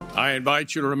I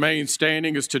invite you to remain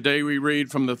standing as today we read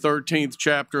from the 13th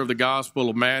chapter of the Gospel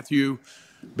of Matthew,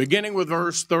 beginning with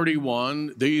verse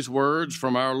 31, these words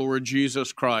from our Lord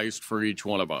Jesus Christ for each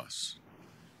one of us.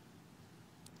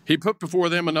 He put before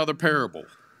them another parable.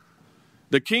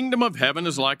 The kingdom of heaven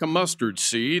is like a mustard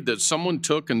seed that someone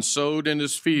took and sowed in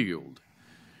his field.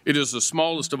 It is the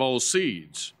smallest of all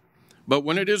seeds, but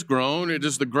when it is grown, it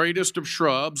is the greatest of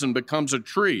shrubs and becomes a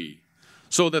tree,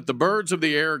 so that the birds of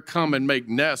the air come and make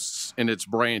nests in its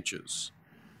branches.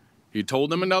 He told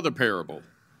them another parable.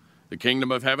 The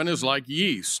kingdom of heaven is like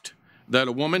yeast that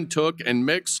a woman took and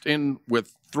mixed in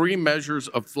with 3 measures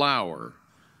of flour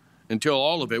until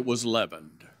all of it was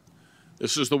leavened.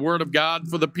 This is the word of God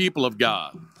for the people of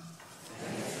God.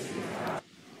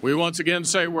 We once again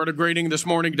say a word of greeting this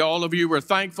morning to all of you. We're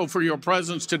thankful for your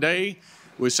presence today.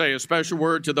 We say a special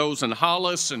word to those in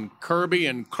Hollis and Kirby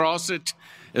and Crossett,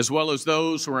 as well as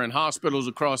those who are in hospitals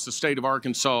across the state of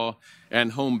Arkansas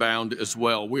and homebound as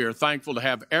well. We are thankful to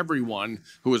have everyone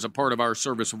who is a part of our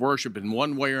service of worship in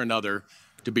one way or another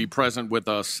to be present with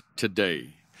us today.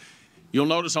 You'll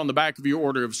notice on the back of your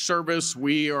order of service,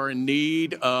 we are in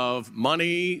need of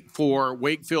money for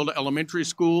Wakefield Elementary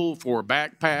School, for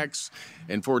backpacks,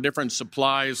 and for different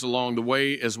supplies along the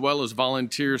way, as well as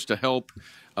volunteers to help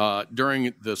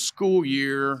during the school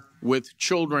year with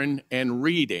children and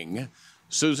reading.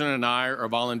 Susan and I are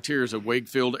volunteers at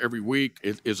Wakefield every week.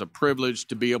 It is a privilege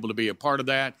to be able to be a part of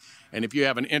that. And if you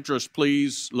have an interest,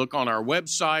 please look on our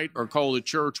website or call the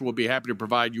church. We'll be happy to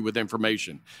provide you with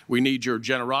information. We need your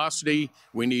generosity,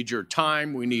 we need your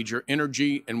time, we need your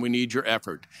energy, and we need your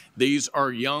effort. These are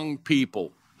young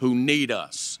people who need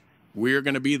us. We're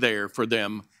going to be there for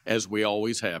them as we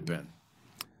always have been.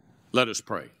 Let us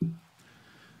pray.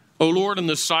 O Lord, in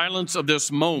the silence of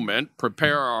this moment,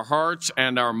 prepare our hearts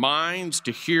and our minds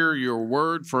to hear your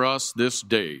word for us this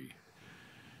day,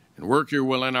 and work your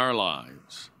will in our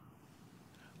lives.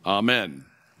 Amen.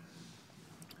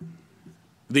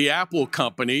 The Apple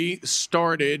Company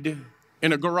started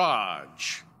in a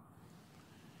garage.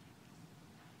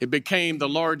 It became the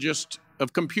largest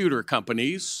of computer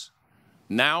companies,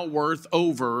 now worth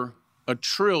over $1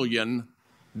 trillion.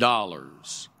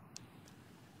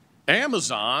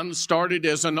 Amazon started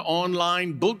as an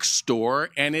online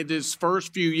bookstore, and in its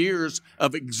first few years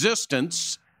of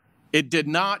existence, it did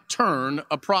not turn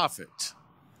a profit.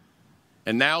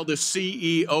 And now the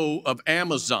CEO of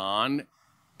Amazon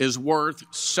is worth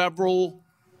several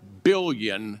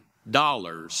 $billion.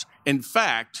 In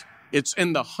fact, it's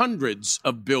in the hundreds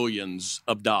of billions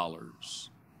of dollars.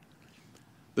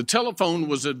 The telephone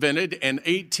was invented in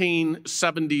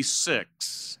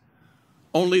 1876.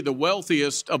 Only the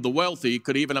wealthiest of the wealthy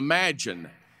could even imagine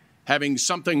having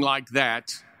something like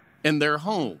that in their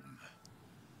home.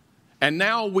 And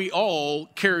now we all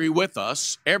carry with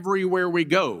us, everywhere we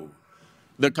go,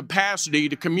 the capacity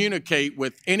to communicate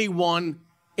with anyone,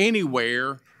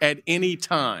 anywhere, at any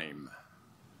time.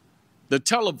 The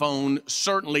telephone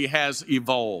certainly has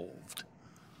evolved.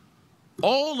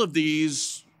 All of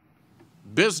these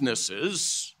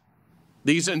businesses,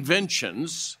 these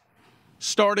inventions,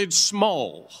 started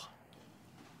small,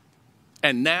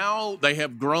 and now they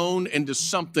have grown into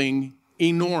something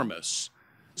enormous,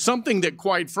 something that,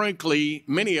 quite frankly,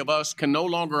 many of us can no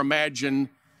longer imagine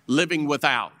living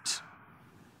without.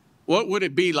 What would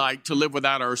it be like to live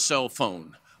without our cell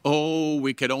phone? Oh,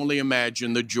 we could only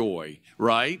imagine the joy,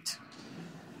 right?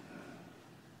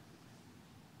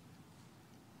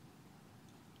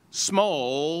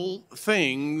 Small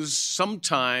things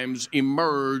sometimes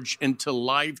emerge into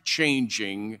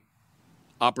life-changing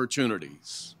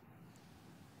opportunities.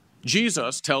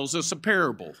 Jesus tells us a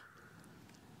parable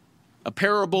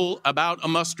about a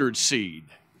mustard seed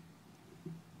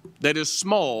that is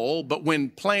small, but when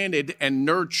planted and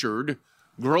nurtured,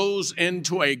 grows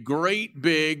into a great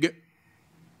big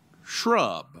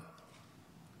shrub.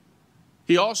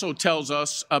 He also tells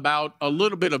us about a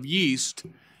little bit of yeast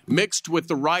mixed with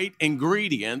the right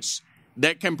ingredients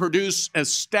that can produce a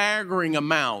staggering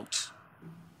amount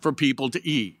for people to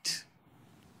eat.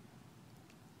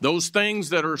 Those things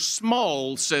that are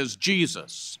small, says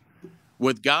Jesus,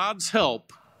 with God's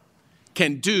help,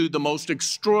 can do the most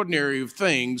extraordinary of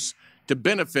things to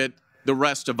benefit the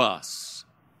rest of us.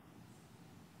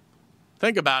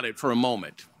 Think about it for a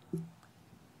moment.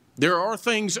 There are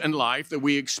things in life that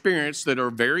we experience that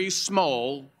are very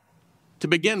small to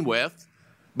begin with,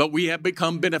 but we have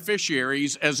become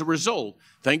beneficiaries as a result.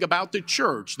 Think about the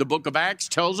church. The book of Acts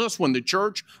tells us when the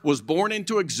church was born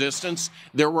into existence,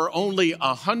 there were only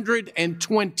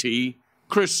 120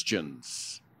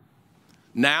 Christians.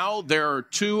 Now there are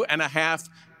 2.5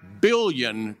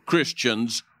 billion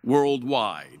Christians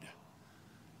worldwide.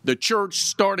 The church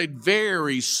started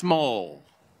very small,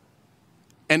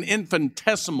 an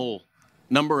infinitesimal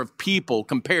number of people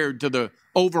compared to the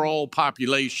overall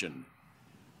population.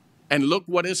 And look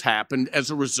what has happened as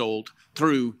a result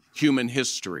through human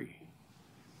history.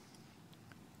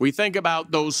 We think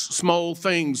about those small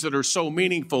things that are so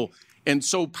meaningful and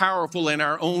so powerful in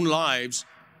our own lives.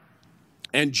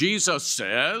 And Jesus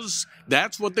says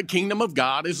that's what the kingdom of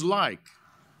God is like.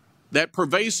 That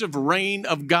pervasive reign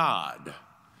of God,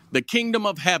 the kingdom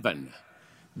of heaven,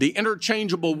 the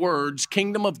interchangeable words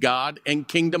kingdom of God and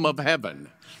kingdom of heaven.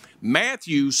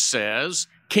 Matthew says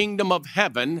kingdom of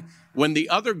heaven when the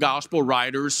other gospel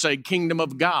writers say kingdom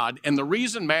of God. And the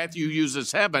reason Matthew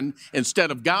uses heaven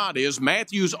instead of God is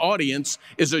Matthew's audience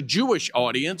is a Jewish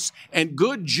audience, and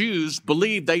good Jews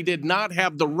believed they did not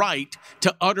have the right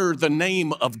to utter the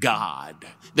name of God.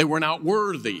 They were not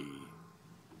worthy.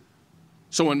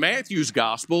 So in Matthew's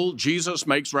gospel, Jesus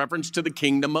makes reference to the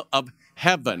kingdom of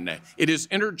heaven. It is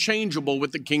interchangeable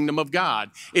with the kingdom of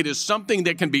God. It is something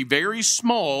that can be very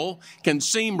small, can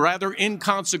seem rather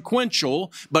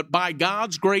inconsequential, but by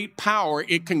God's great power,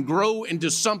 it can grow into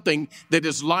something that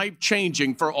is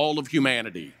life-changing for all of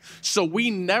humanity. So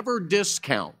we never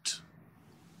discount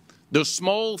the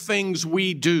small things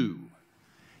we do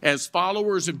as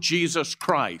followers of Jesus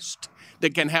Christ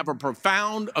that can have a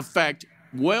profound effect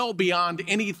well beyond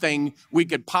anything we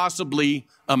could possibly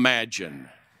imagine.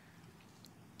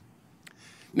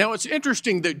 Now, it's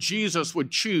interesting that Jesus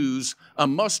would choose a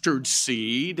mustard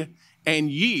seed and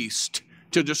yeast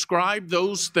to describe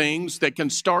those things that can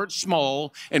start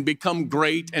small and become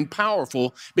great and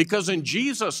powerful, because in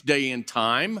Jesus' day and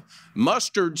time,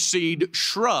 mustard seed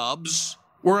shrubs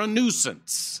were a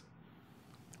nuisance.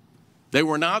 They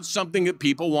were not something that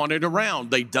people wanted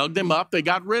around. They dug them up, they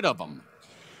got rid of them.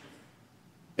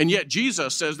 And yet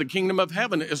Jesus says the kingdom of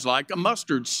heaven is like a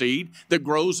mustard seed that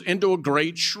grows into a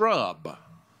great shrub.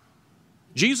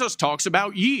 Jesus talks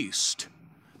about yeast,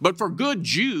 but for good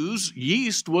Jews,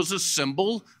 yeast was a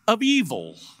symbol of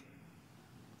evil.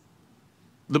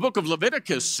 The book of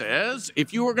Leviticus says,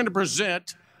 if you are going to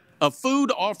present a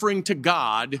food offering to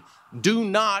God, do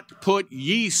not put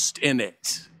yeast in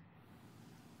it.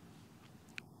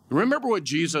 Remember what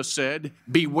Jesus said?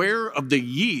 Beware of the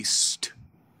yeast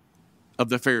of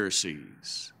the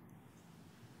Pharisees.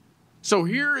 So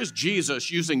here is Jesus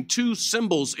using two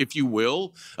symbols, if you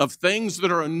will, of things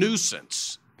that are a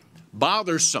nuisance,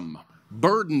 bothersome,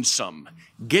 burdensome,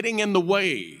 getting in the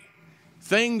way,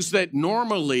 things that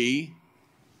normally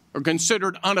are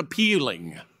considered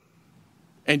unappealing.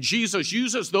 And Jesus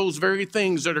uses those very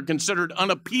things that are considered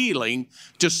unappealing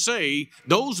to say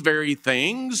those very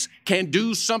things can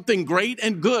do something great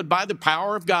and good by the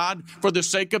power of God for the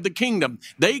sake of the kingdom.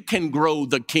 They can grow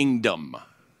the kingdom.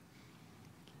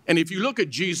 And if you look at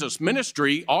Jesus'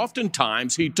 ministry,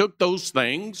 oftentimes he took those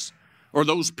things or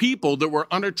those people that were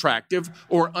unattractive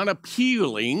or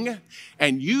unappealing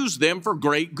and used them for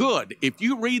great good. If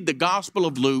you read the Gospel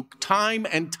of Luke time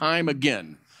and time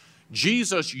again,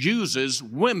 Jesus uses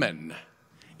women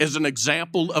as an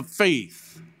example of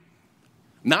faith.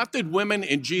 Not that women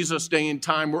in Jesus' day and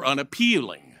time were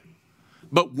unappealing,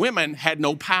 but women had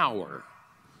no power.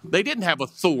 They didn't have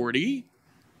authority.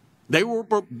 They were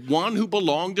one who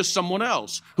belonged to someone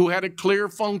else, who had a clear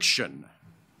function.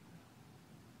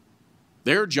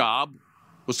 Their job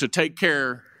was to take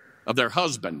care of their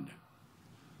husband,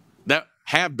 that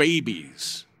have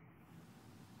babies.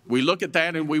 We look at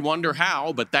that and we wonder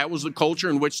how, but that was the culture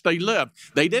in which they lived.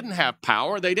 They didn't have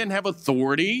power. They didn't have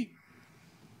authority.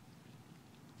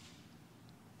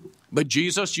 But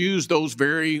Jesus used those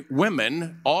very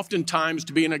women oftentimes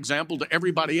to be an example to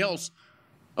everybody else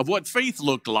of what faith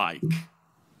looked like.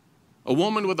 A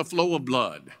woman with a flow of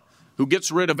blood who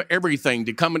gets rid of everything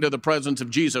to come into the presence of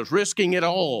Jesus, risking it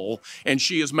all, and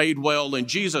she is made well. And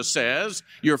Jesus says,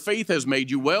 your faith has made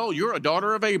you well. You're a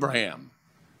daughter of Abraham.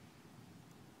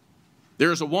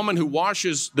 There's a woman who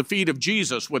washes the feet of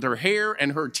Jesus with her hair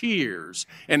and her tears,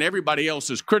 and everybody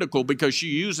else is critical because she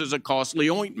uses a costly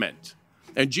ointment.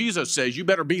 And Jesus says, you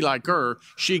better be like her.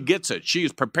 She gets it. She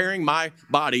is preparing my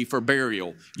body for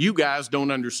burial. You guys don't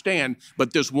understand,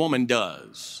 but this woman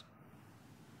does.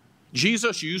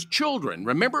 Jesus used children.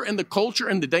 Remember, in the culture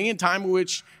in the day and time in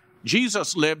which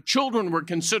Jesus lived, children were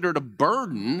considered a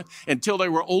burden until they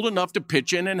were old enough to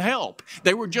pitch in and help.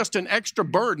 They were just an extra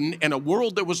burden in a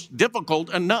world that was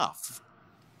difficult enough.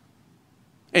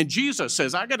 And Jesus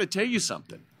says, I got to tell you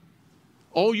something.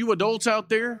 All you adults out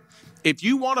there, if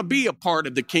you want to be a part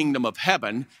of the kingdom of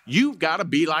heaven, you've got to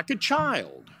be like a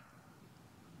child.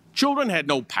 Children had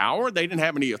no power. They didn't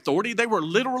have any authority. They were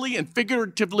literally and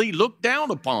figuratively looked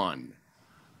down upon.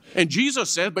 And Jesus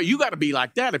said, but you got to be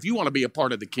like that if you want to be a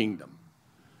part of the kingdom.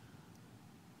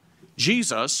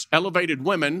 Jesus elevated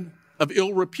women of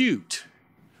ill repute.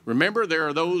 Remember, there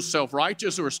are those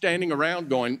self-righteous who are standing around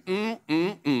going,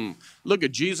 Look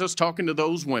at Jesus talking to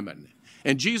those women.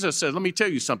 And Jesus said, let me tell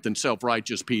you something,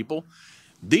 self-righteous people.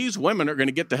 These women are going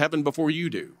to get to heaven before you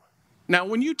do. Now,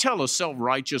 when you tell a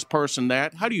self-righteous person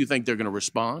that, how do you think they're going to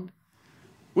respond?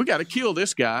 We got to kill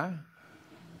this guy.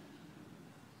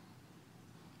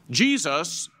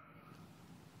 Jesus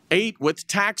ate with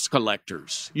tax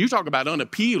collectors. You talk about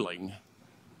unappealing.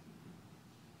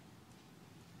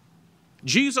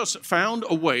 Jesus found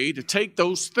a way to take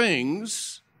those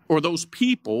things or those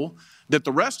people that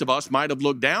the rest of us might have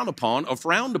looked down upon or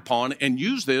frowned upon and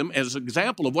use them as an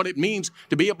example of what it means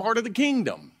to be a part of the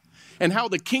kingdom and how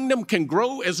the kingdom can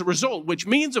grow as a result, which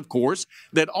means, of course,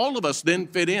 that all of us then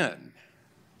fit in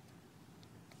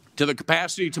to the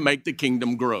capacity to make the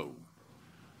kingdom grow.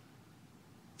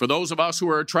 For those of us who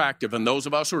are attractive and those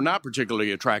of us who are not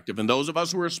particularly attractive and those of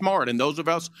us who are smart and those of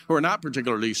us who are not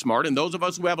particularly smart and those of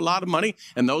us who have a lot of money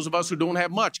and those of us who don't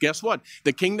have much, guess what?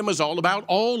 The kingdom is all about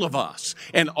all of us.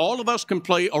 And all of us can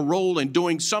play a role in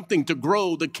doing something to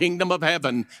grow the kingdom of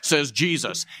heaven, says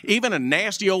Jesus. Even a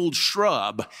nasty old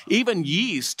shrub, even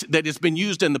yeast that has been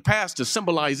used in the past to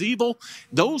symbolize evil,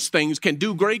 those things can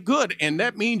do great good. And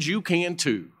that means you can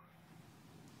too.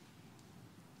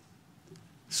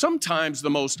 Sometimes the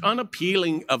most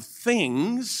unappealing of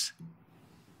things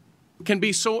can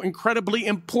be so incredibly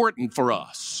important for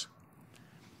us.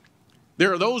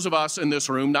 There are those of us in this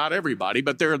room, not everybody,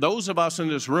 but there are those of us in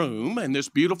this room, in this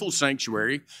beautiful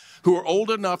sanctuary, who are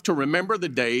old enough to remember the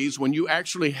days when you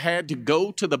actually had to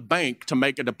go to the bank to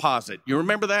make a deposit. You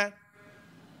remember that?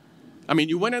 I mean,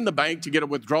 you went in the bank to get a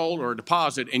withdrawal or a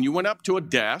deposit, and you went up to a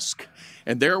desk,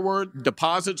 and there were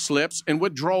deposit slips and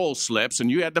withdrawal slips,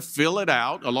 and you had to fill it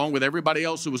out along with everybody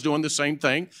else who was doing the same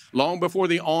thing long before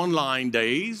the online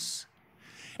days.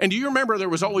 And do you remember there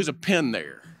was always a pen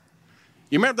there?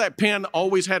 You remember that pen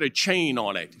always had a chain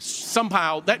on it.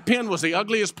 Somehow, that pen was the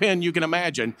ugliest pen you can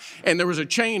imagine, and there was a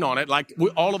chain on it like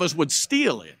all of us would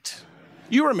steal it.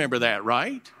 You remember that,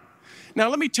 right? Now,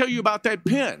 let me tell you about that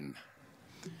pen.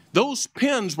 Those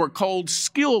pens were called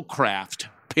Skillcraft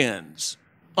pens,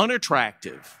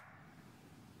 unattractive,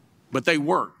 but they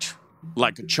worked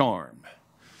like a charm.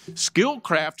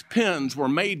 Skillcraft pens were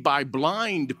made by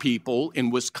blind people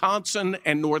in Wisconsin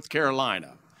and North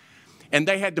Carolina, and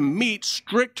they had to meet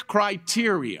strict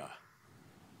criteria.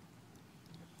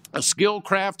 A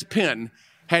Skillcraft pen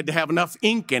had to have enough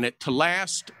ink in it to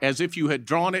last as if you had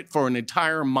drawn it for an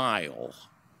entire mile.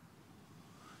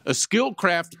 A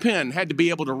Skillcraft pen had to be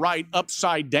able to write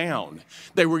upside down.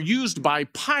 They were used by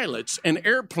pilots and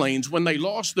airplanes when they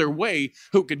lost their way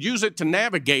who could use it to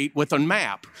navigate with a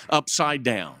map upside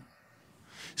down.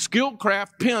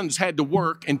 Skillcraft pens had to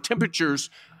work in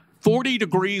temperatures 40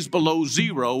 degrees below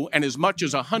zero and as much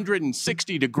as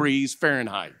 160 degrees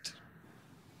Fahrenheit.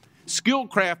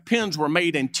 Skillcraft pens were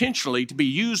made intentionally to be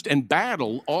used in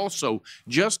battle also,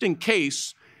 just in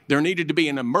case there needed to be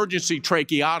an emergency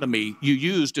tracheotomy, you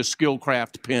used a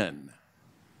Skillcraft pen.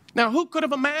 Now, who could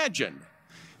have imagined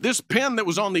this pen that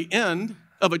was on the end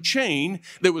of a chain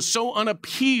that was so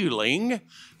unappealing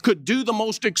could do the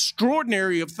most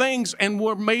extraordinary of things and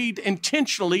were made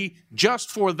intentionally just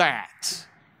for that?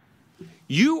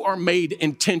 You are made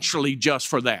intentionally just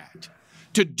for that.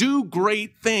 To do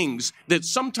great things that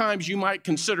sometimes you might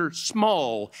consider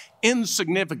small,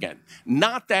 insignificant,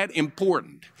 not that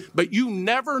important. But you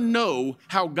never know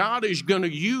how God is going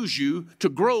to use you to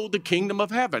grow the kingdom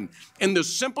of heaven in the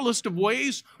simplest of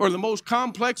ways or the most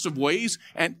complex of ways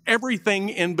and everything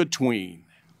in between.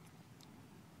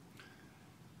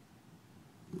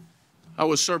 I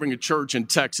was serving a church in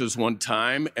Texas one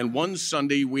time, and one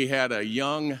Sunday we had a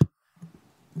young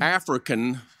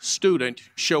African student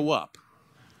show up.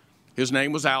 His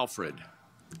name was Alfred.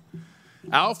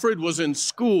 Alfred was in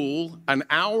school an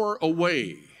hour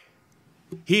away.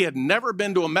 He had never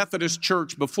been to a Methodist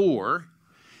church before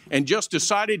and just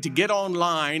decided to get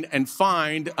online and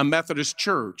find a Methodist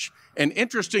church. And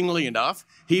interestingly enough,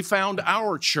 he found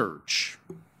our church.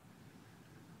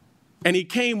 And he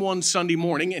came one Sunday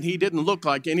morning and he didn't look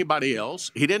like anybody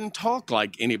else. He didn't talk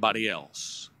like anybody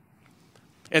else.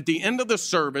 At the end of the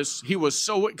service, he was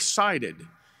so excited.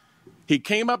 He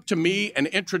came up to me and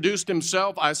introduced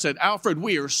himself. I said, Alfred,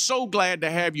 we are so glad to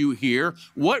have you here.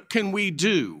 What can we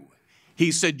do?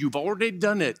 He said, you've already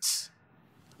done it.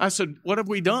 I said, what have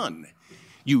we done?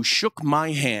 You shook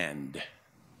my hand.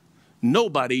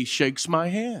 Nobody shakes my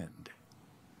hand.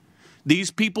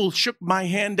 These people shook my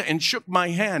hand and shook my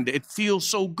hand. It feels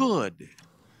so good.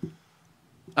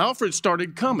 Alfred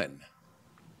started coming.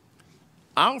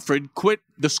 Alfred quit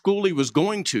the school he was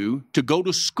going to go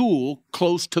to school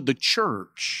close to the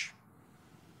church.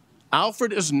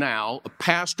 Alfred is now a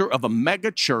pastor of a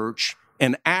mega church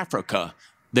in Africa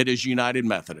that is United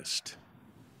Methodist.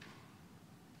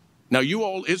 Now,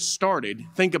 it started,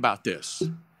 think about this.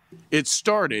 It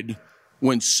started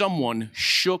when someone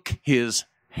shook his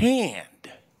hand.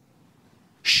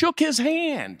 Shook his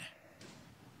hand.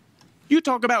 You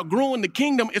talk about growing the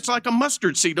kingdom, it's like a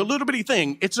mustard seed, a little bitty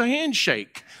thing. It's a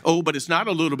handshake. Oh, but it's not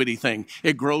a little bitty thing.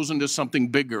 It grows into something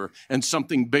bigger and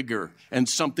something bigger and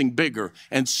something bigger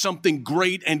and something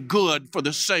great and good for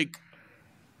the sake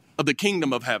of the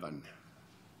kingdom of heaven.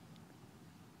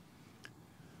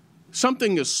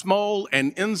 Something as small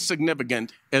and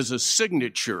insignificant as a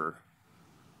signature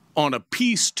on a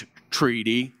peace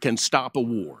treaty can stop a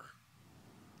war.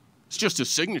 It's just a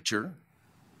signature,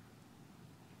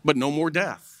 but no more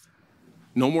death,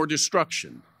 no more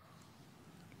destruction.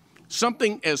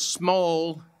 Something as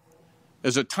small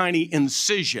as a tiny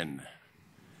incision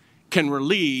can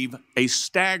relieve a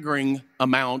staggering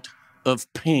amount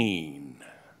of pain.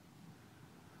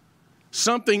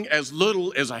 Something as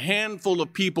little as a handful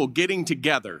of people getting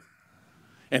together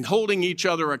and holding each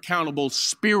other accountable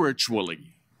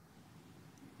spiritually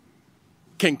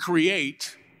can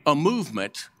create a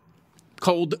movement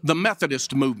called the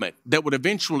Methodist movement that would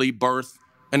eventually birth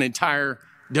an entire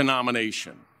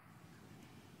denomination.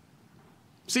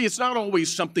 See, it's not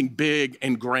always something big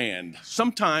and grand.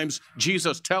 Sometimes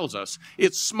Jesus tells us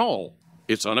it's small,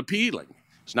 it's unappealing,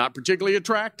 it's not particularly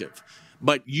attractive.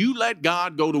 But you let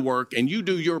God go to work and you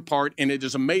do your part, and it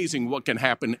is amazing what can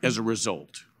happen as a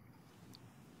result.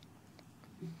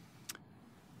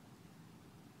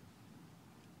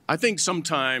 I think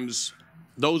sometimes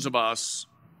those of us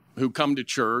who come to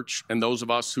church and those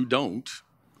of us who don't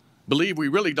believe we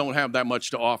really don't have that much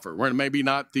to offer. We're maybe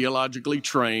not theologically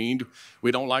trained.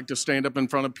 We don't like to stand up in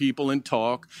front of people and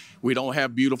talk. We don't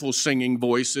have beautiful singing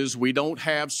voices. We don't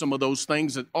have some of those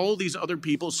things that all these other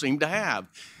people seem to have.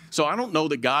 So I don't know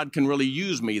that God can really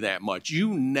use me that much.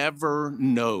 You never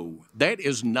know. That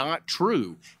is not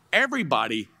true.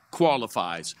 Everybody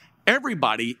qualifies.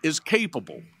 Everybody is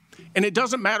capable. And it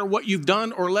doesn't matter what you've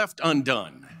done or left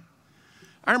undone.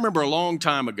 I remember a long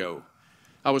time ago,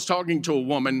 I was talking to a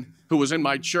woman who was in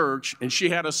my church, and she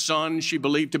had a son she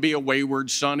believed to be a wayward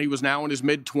son. He was now in his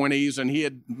mid-20s, and he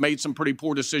had made some pretty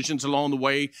poor decisions along the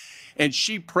way. And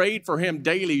she prayed for him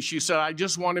daily. She said, I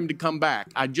just want him to come back.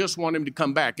 I just want him to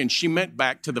come back. And she meant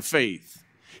back to the faith.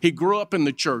 He grew up in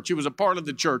the church. He was a part of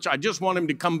the church. I just want him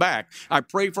to come back. I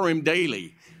pray for him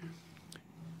daily.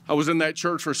 I was in that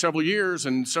church for several years,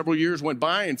 and several years went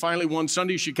by, and finally one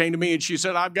Sunday she came to me and she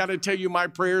said, I've got to tell you my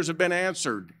prayers have been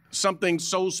answered. Something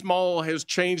so small has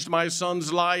changed my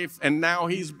son's life, and now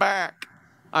he's back.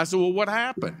 I said, well, what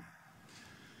happened?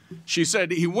 She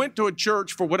said he went to a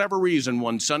church for whatever reason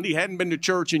one Sunday. He hadn't been to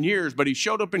church in years, but he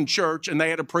showed up in church, and they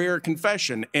had a prayer of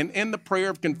confession. And in the prayer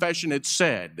of confession, it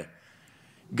said,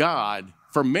 God,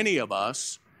 for many of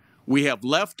us, we have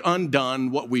left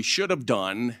undone what we should have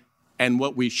done, and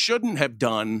what we shouldn't have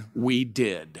done, we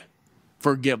did.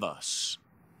 Forgive us.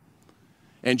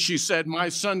 And she said, my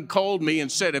son called me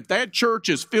and said, if that church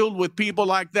is filled with people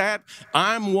like that,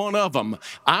 I'm one of them.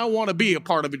 I want to be a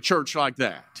part of a church like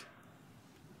that.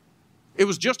 It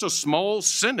was just a small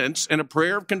sentence in a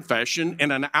prayer of confession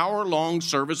in an hour-long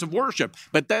service of worship.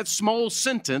 But that small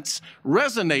sentence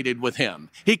resonated with him.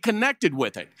 He connected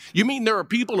with it. You mean there are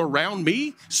people around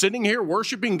me sitting here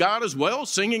worshiping God as well,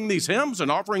 singing these hymns and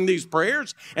offering these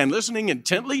prayers and listening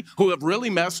intently who have really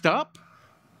messed up?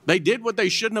 They did what they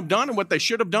shouldn't have done, and what they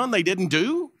should have done, they didn't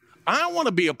do? I want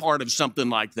to be a part of something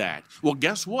like that. Well,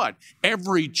 guess what?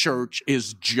 Every church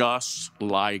is just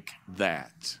like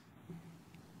that.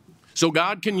 So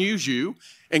God can use you,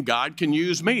 and God can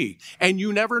use me. And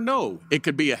you never know. It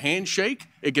could be a handshake.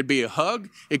 It could be a hug.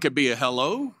 It could be a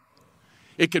hello.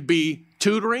 It could be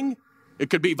tutoring. It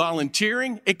could be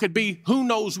volunteering. It could be who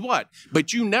knows what.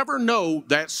 But you never know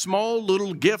that small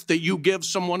little gift that you give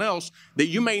someone else that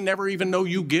you may never even know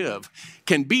you give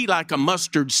can be like a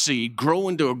mustard seed, grow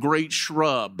into a great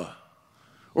shrub,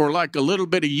 or like a little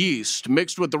bit of yeast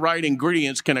mixed with the right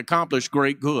ingredients can accomplish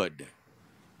great good.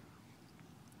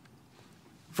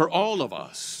 For all of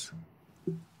us,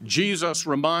 Jesus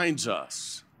reminds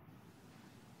us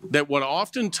that what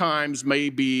oftentimes may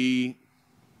be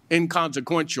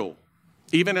inconsequential,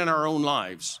 even in our own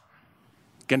lives,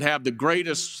 can have the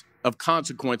greatest of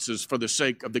consequences for the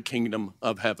sake of the kingdom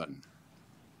of heaven.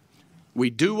 We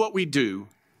do what we do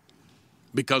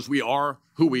because we are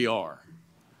who we are.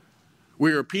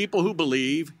 We are people who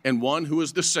believe in one who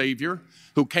is the Savior,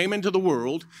 who came into the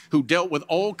world, who dealt with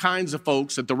all kinds of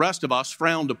folks that the rest of us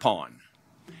frowned upon.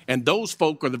 And those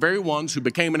folk are the very ones who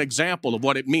became an example of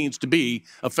what it means to be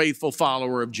a faithful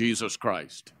follower of Jesus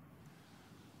Christ.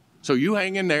 So you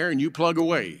hang in there and you plug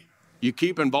away. You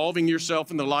keep involving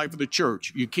yourself in the life of the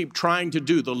church. You keep trying to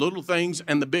do the little things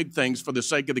and the big things for the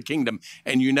sake of the kingdom.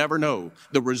 And you never know.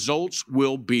 The results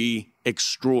will be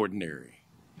extraordinary.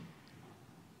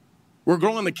 We're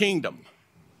growing the kingdom.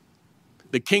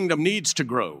 The kingdom needs to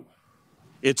grow.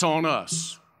 It's on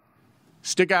us.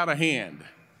 Stick out a hand.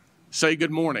 Say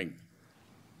good morning.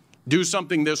 Do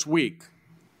something this week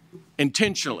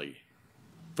intentionally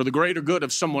for the greater good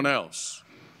of someone else.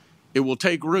 It will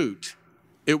take root.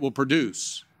 It will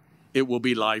produce. It will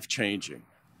be life-changing.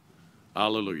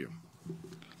 Hallelujah.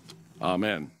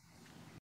 Amen.